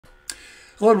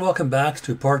Hello and welcome back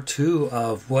to part two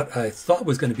of what I thought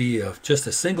was going to be just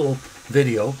a single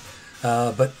video.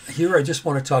 But here I just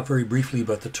want to talk very briefly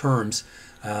about the terms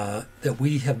that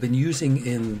we have been using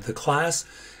in the class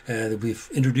that we've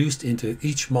introduced into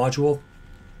each module,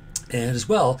 and as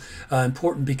well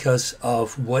important because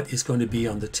of what is going to be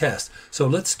on the test. So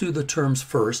let's do the terms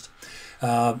first.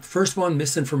 First one,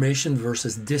 misinformation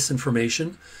versus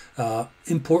disinformation.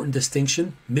 Important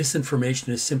distinction.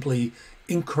 Misinformation is simply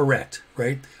incorrect,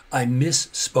 right? I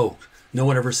misspoke. No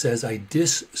one ever says I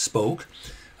disspoke.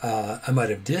 I might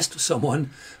have dissed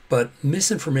someone, but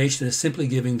misinformation is simply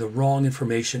giving the wrong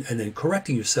information and then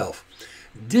correcting yourself.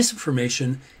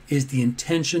 Disinformation is the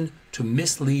intention to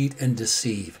mislead and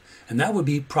deceive, and that would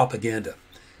be propaganda.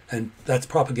 And that's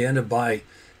propaganda by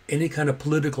any kind of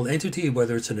political entity,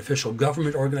 whether it's an official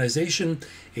government organization,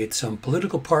 it's some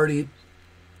political party,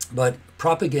 but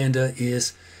propaganda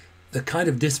is the kind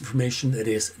of disinformation that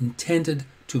is intended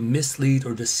to mislead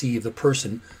or deceive the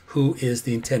person who is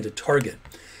the intended target.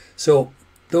 So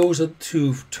those are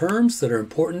two terms that are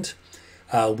important.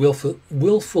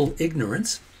 Willful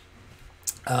ignorance.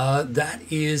 That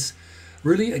is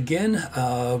really, again,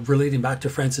 relating back to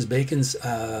Francis Bacon's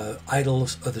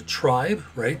idols of the tribe,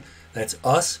 right? That's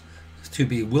us, to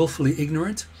be willfully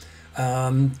ignorant.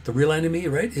 The real enemy,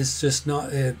 right, is just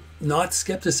not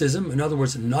skepticism, in other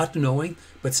words, not knowing,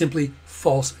 but simply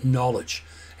false knowledge.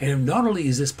 And not only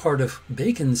is this part of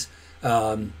Bacon's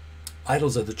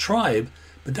idols of the tribe,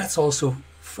 but that's also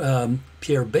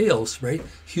Pierre Bail's, right,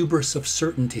 hubris of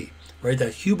certainty, right?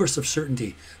 That hubris of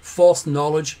certainty, false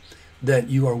knowledge, that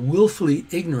you are willfully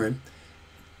ignorant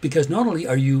because not only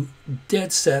are you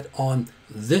dead set on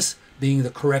this being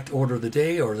the correct order of the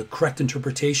day or the correct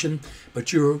interpretation,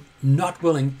 but you're not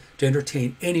willing to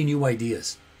entertain any new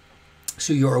ideas.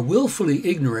 So you are willfully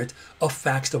ignorant of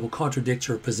facts that will contradict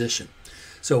your position.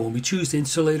 So when we choose to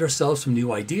insulate ourselves from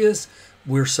new ideas,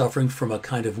 we're suffering from a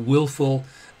kind of willful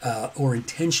or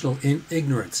intentional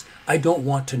ignorance. I don't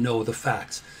want to know the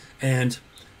facts. And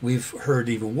we've heard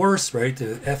even worse, right?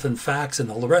 The effing facts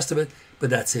and all the rest of it, but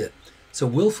that's it. So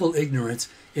willful ignorance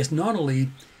is not only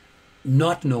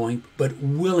not knowing, but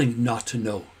willing not to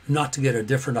know, not to get a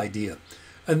different idea.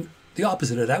 And the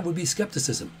opposite of that would be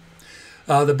skepticism.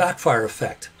 The backfire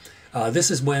effect. This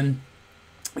is when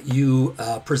you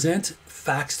present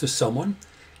facts to someone,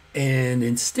 and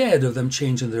instead of them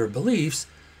changing their beliefs,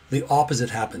 the opposite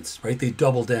happens, right? They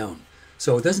double down.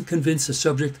 So it doesn't convince the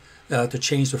subject to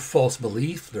change their false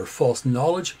belief, their false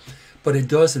knowledge, but it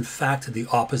does, in fact, the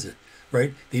opposite,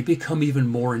 right? They become even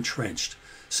more entrenched.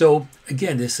 So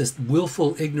again, this is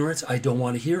willful ignorance. I don't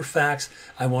want to hear facts.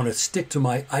 I want to stick to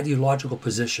my ideological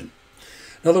position.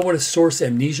 Another one is source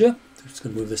amnesia. I'm just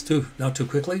going to move this too, not too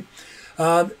quickly.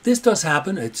 This does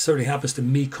happen. It certainly happens to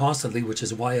me constantly, which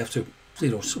is why I have to,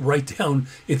 write down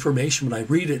information when I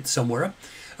read it somewhere.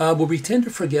 Where we tend to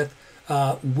forget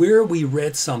where we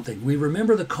read something. We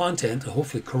remember the content,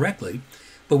 hopefully correctly,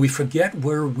 but we forget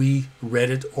where we read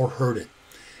it or heard it.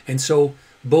 And so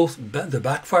both the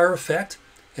backfire effect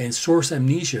and source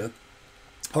amnesia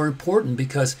are important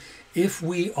because if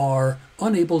we are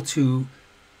unable to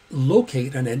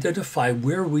locate and identify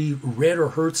where we read or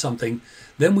heard something,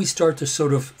 then we start to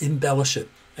sort of embellish it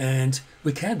and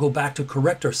we can't go back to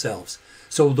correct ourselves.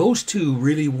 So those two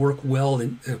really work well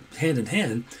hand in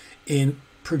hand in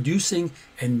producing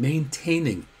and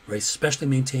maintaining, right, especially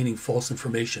maintaining false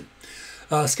information.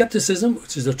 Skepticism,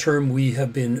 which is a term we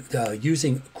have been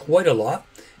using quite a lot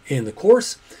in the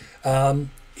course.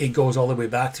 It goes all the way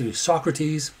back to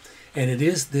Socrates, and it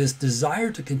is this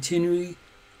desire to continually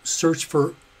search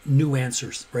for new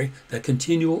answers, right? That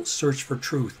continual search for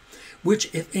truth, which,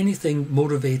 if anything,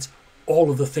 motivates all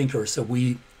of the thinkers that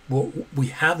we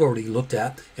have already looked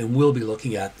at and will be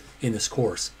looking at in this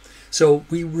course. So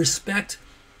we respect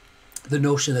the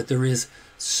notion that there is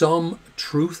some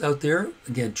truth out there,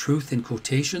 again, truth in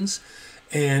quotations,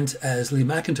 and as Lee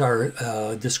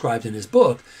McIntyre described in his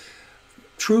book,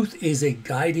 truth is a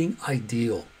guiding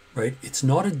ideal, right? It's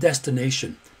not a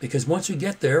destination, because once you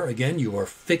get there, again, you are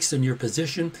fixed in your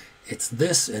position. It's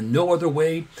this and no other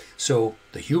way. So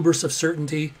the hubris of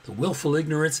certainty, the willful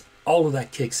ignorance, all of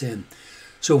that kicks in.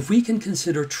 So if we can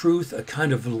consider truth a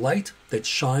kind of light that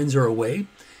shines our way,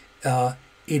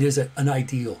 it is an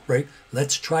ideal, right?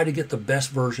 Let's try to get the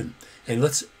best version, and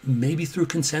let's, maybe through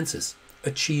consensus,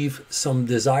 achieve some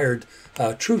desired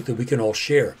truth that we can all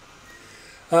share.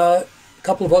 A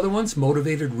couple of other ones,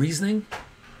 motivated reasoning.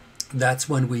 That's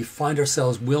when we find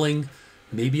ourselves willing,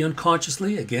 maybe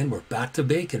unconsciously, again, we're back to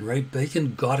Bacon, right?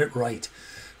 Bacon got it right?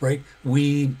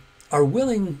 We are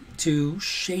willing to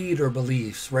shade our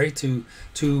beliefs, right? To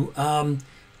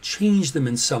change them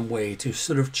in some way, to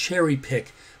sort of cherry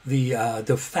pick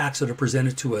the facts that are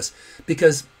presented to us,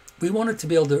 because we want it to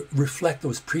be able to reflect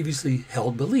those previously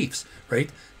held beliefs,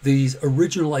 right? These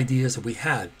original ideas that we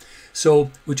had.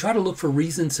 So we try to look for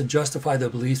reasons to justify the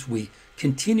beliefs we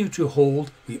continue to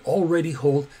hold, we already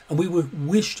hold, and we would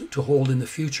wish to hold in the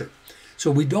future. So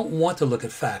we don't want to look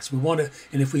at facts. We want to,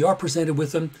 and if we are presented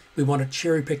with them, we want to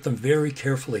cherry pick them very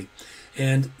carefully.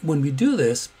 And when we do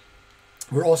this,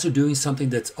 we're also doing something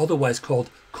that's otherwise called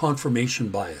confirmation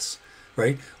bias,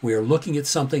 right? We are looking at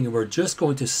something and we're just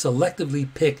going to selectively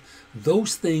pick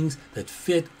those things that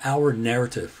fit our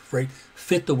narrative, right?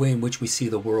 Fit the way in which we see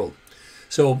the world.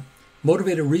 So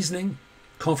motivated reasoning,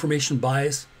 confirmation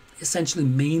bias, essentially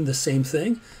mean the same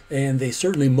thing, and they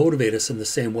certainly motivate us in the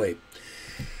same way.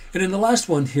 And in the last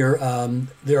one here,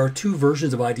 there are two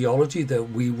versions of ideology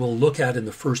that we will look at in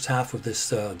the first half of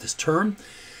this term.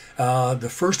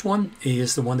 The first one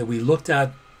is the one that we looked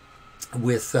at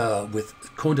with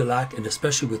Condillac and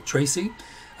especially with Tracy.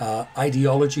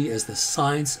 Ideology as the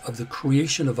science of the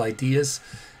creation of ideas.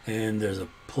 And there's a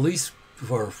police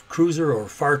or cruiser or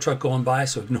fire truck going by,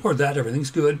 so ignore that,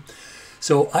 everything's good.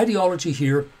 So ideology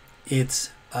here,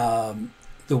 it's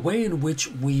the way in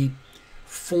which we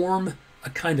form a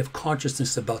kind of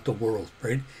consciousness about the world,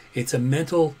 right? It's a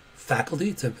mental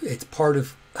faculty, it's part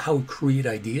of how we create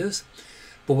ideas.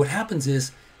 But what happens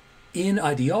is, in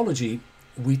ideology,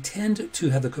 we tend to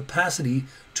have the capacity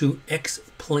to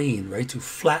explain, right? To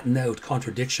flatten out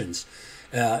contradictions.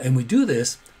 And we do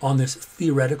this on this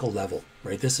theoretical level,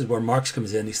 right? This is where Marx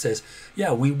comes in. He says,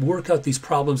 yeah, we work out these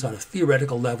problems on a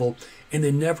theoretical level and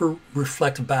they never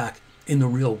reflect back in the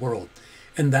real world.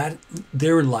 And that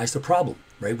therein lies the problem,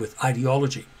 right? With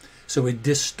ideology. So it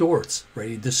distorts,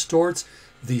 right? It distorts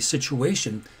the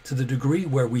situation to the degree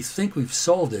where we think we've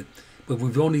solved it, but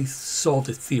we've only solved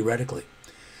it theoretically.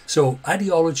 So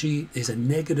ideology is a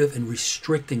negative and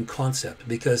restricting concept,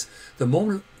 because the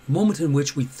moment in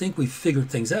which we think we've figured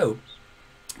things out,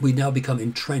 we now become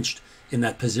entrenched in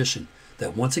that position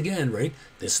that, once again, right,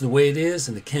 this is the way it is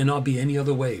and it cannot be any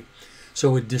other way.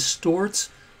 So it distorts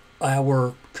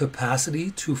our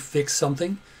capacity to fix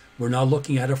something. We're not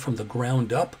looking at it from the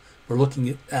ground up. We're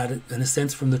looking at it, in a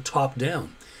sense, from the top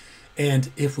down.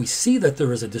 And if we see that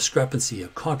there is a discrepancy, a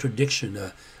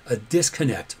contradiction, a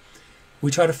disconnect, we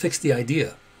try to fix the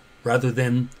idea rather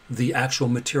than the actual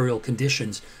material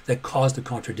conditions that cause the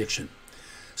contradiction.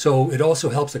 So it also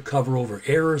helps to cover over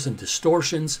errors and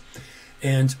distortions.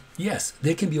 And yes,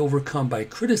 they can be overcome by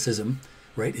criticism,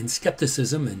 right, and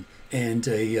skepticism and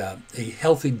a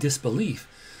healthy disbelief.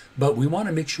 But we want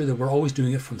to make sure that we're always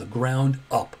doing it from the ground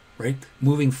up, right?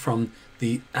 Moving from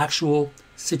the actual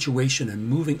situation and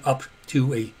moving up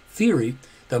to a theory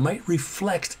that might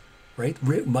reflect, right,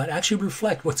 might actually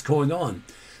reflect what's going on.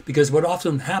 Because what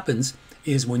often happens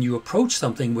is when you approach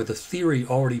something with a theory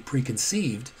already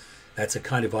preconceived, that's a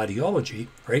kind of ideology,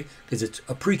 right? Because it's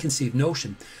a preconceived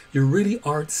notion. You really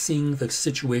aren't seeing the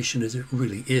situation as it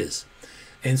really is.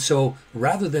 And so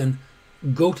rather than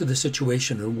go to the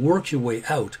situation and work your way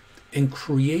out and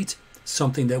create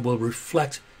something that will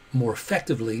reflect more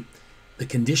effectively the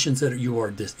conditions that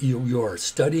you are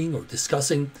studying or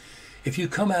discussing, if you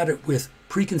come at it with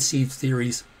preconceived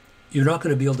theories, you're not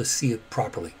going to be able to see it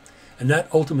properly. And that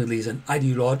ultimately is an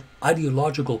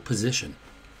ideological position.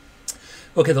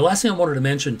 Okay, the last thing I wanted to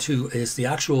mention too is the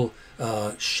actual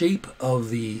shape of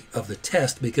the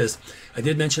test, because I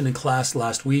did mention in class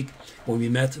last week when we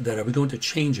met that I was going to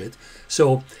change it.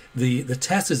 So the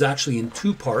test is actually in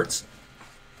two parts,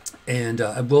 and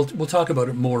we'll talk about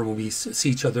it more when we see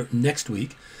each other next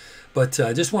week. But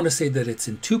I just want to say that it's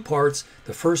in two parts.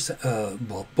 The first,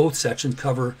 both sections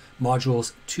cover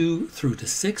modules 2 through to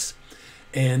 6.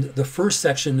 And the first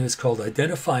section is called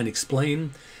Identify and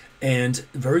Explain. And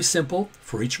very simple,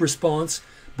 for each response,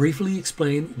 briefly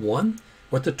explain 1,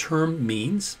 what the term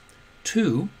means,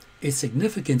 2, its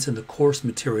significance in the course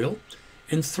material,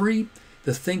 and 3,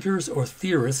 the thinkers or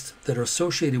theorists that are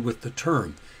associated with the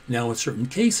term. Now, in certain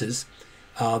cases,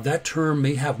 that term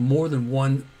may have more than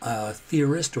one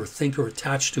theorist or thinker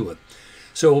attached to it.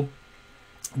 So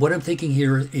what I'm thinking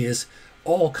here is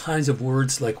all kinds of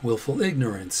words like willful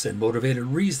ignorance and motivated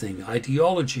reasoning,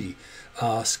 ideology,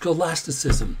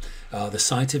 scholasticism, the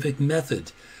scientific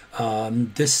method,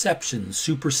 deception,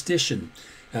 superstition,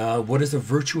 what is a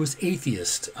virtuous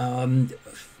atheist. All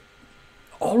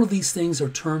of these things are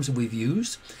terms that we've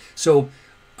used. So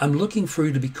I'm looking for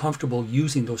you to be comfortable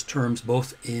using those terms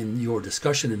both in your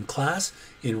discussion in class,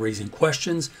 in raising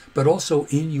questions, but also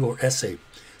in your essay.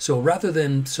 So rather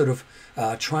than sort of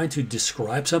trying to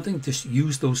describe something, just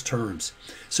use those terms.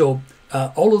 So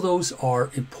all of those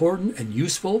are important and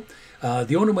useful.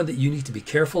 The only one that you need to be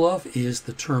careful of is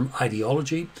the term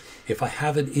ideology. If I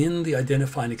have it in the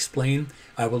identify and explain,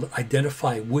 I will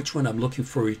identify which one I'm looking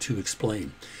for you to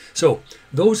explain. So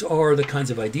those are the kinds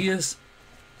of ideas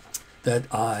that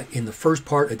in the first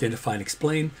part, identify and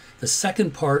explain. The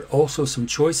second part, also some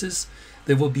choices.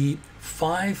 There will be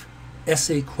 5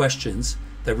 essay questions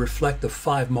that reflect the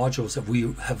 5 modules that we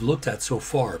have looked at so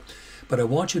far. But I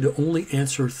want you to only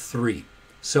answer 3.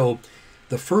 So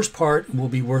the first part will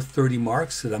be worth 30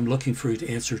 marks, that I'm looking for you to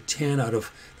answer 10 out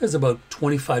of, there's about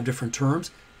 25 different terms.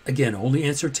 Again, only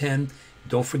answer 10.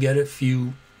 Don't forget it. If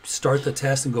you start the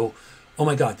test and go, oh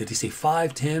my God, did he say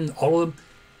 5, 10, all of them?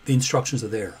 The instructions are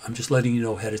there. I'm just letting you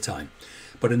know ahead of time.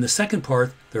 But in the second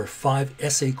part, there are 5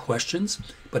 essay questions,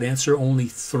 but answer only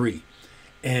 3.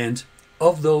 And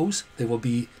of those, there'll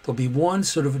be one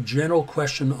sort of general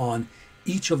question on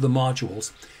each of the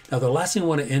modules. Now, the last thing I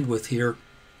want to end with here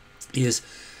is,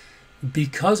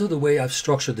 because of the way I've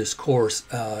structured this course,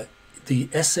 the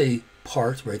essay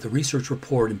part, right, the research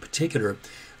report in particular,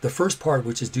 the first part,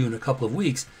 which is due in a couple of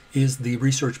weeks, is the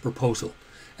research proposal.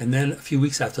 And then a few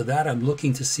weeks after that, I'm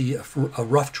looking to see a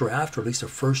rough draft, or at least a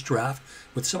first draft,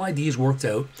 with some ideas worked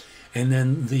out. And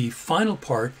then the final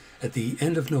part at the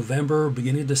end of November,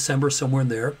 beginning of December, somewhere in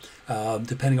there,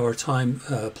 depending on how our time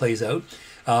plays out,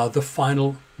 the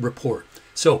final report.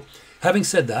 So, having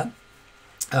said that,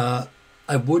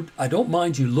 I don't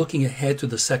mind you looking ahead to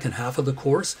the second half of the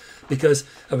course, because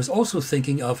I was also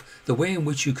thinking of the way in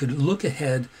which you could look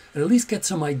ahead and at least get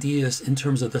some ideas in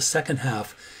terms of the second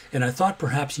half. And I thought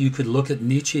perhaps you could look at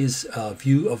Nietzsche's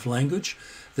view of language,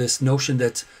 this notion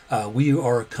that we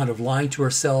are kind of lying to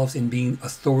ourselves in being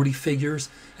authority figures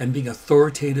and being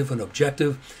authoritative and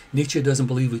objective. Nietzsche doesn't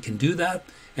believe we can do that,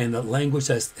 and that language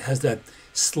has that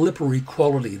slippery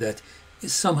quality that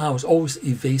somehow is always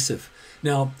evasive.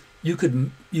 Now, you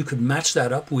could match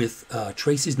that up with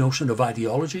Tracy's notion of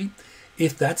ideology.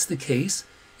 If that's the case,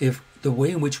 if the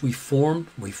way in which we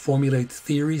formulate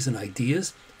theories and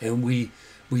ideas, and we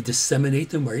disseminate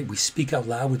them, right? We speak out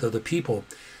loud with other people.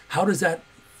 How does that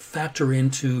factor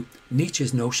into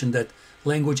Nietzsche's notion that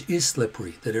language is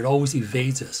slippery, that it always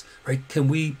evades us, right? Can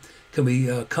we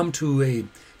come to an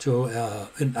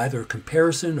either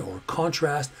comparison or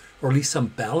contrast, or at least some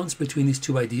balance between these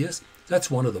two ideas? That's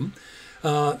one of them.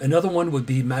 Another one would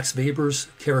be Max Weber's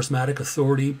charismatic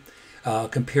authority.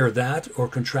 Compare that or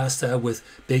contrast that with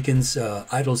Bacon's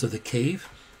Idols of the Cave,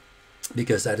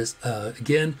 because that is,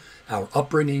 again, our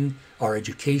upbringing, our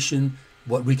education,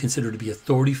 what we consider to be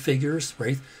authority figures,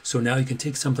 right? So now you can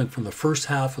take something from the first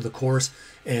half of the course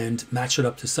and match it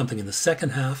up to something in the second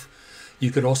half. You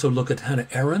could also look at Hannah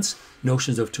Arendt's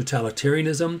notions of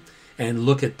totalitarianism and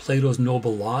look at Plato's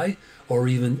Noble Lie, or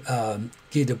even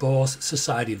Guy Debord's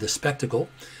Society of the Spectacle.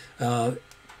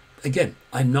 Again,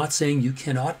 I'm not saying you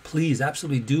cannot. Please,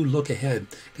 absolutely do look ahead,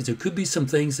 because there could be some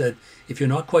things that, if you're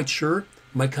not quite sure,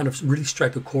 might kind of really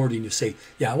strike a chord and you say,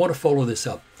 yeah, I want to follow this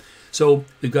up. So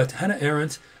we've got Hannah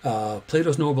Arendt,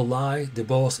 Plato's Noble Lie,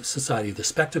 Debord's Society of the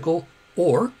Spectacle,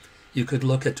 or you could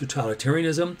look at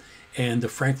totalitarianism and the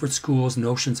Frankfurt School's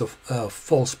notions of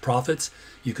false prophets.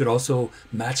 You could also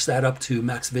match that up to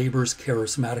Max Weber's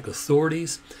charismatic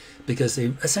authorities, because they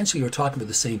essentially are talking about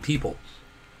the same people.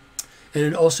 And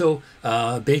then also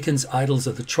Bacon's Idols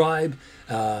of the Tribe,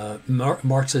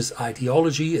 Marx's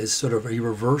ideology is sort of a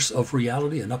reverse of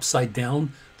reality, an upside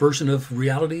down version of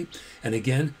reality. And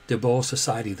again, Debord's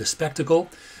Society of the Spectacle.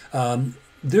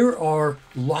 There are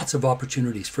lots of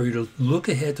opportunities for you to look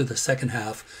ahead to the second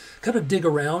half, kind of dig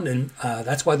around, and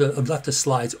that's why I've left the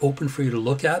slides open for you to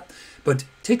look at. But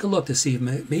take a look to see if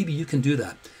maybe you can do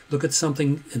that. Look at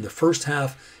something in the first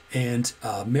half and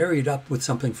marry it up with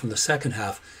something from the second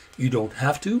half. You don't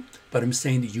have to, but I'm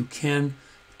saying that you can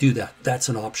do that. That's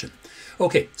an option.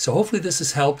 Okay, so hopefully this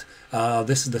has helped.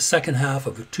 This is the second half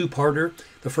of a two-parter.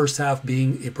 The first half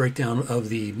being a breakdown of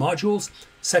the modules.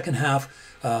 Second half,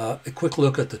 a quick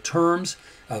look at the terms,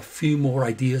 a few more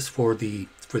ideas for the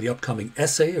upcoming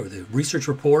essay or the research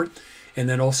report, and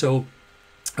then also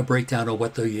a breakdown of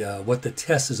what the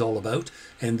test is all about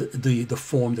and the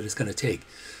form that it's going to take.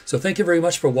 So thank you very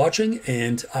much for watching,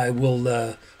 and I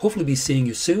will hopefully be seeing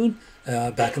you soon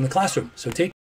back in the classroom. So take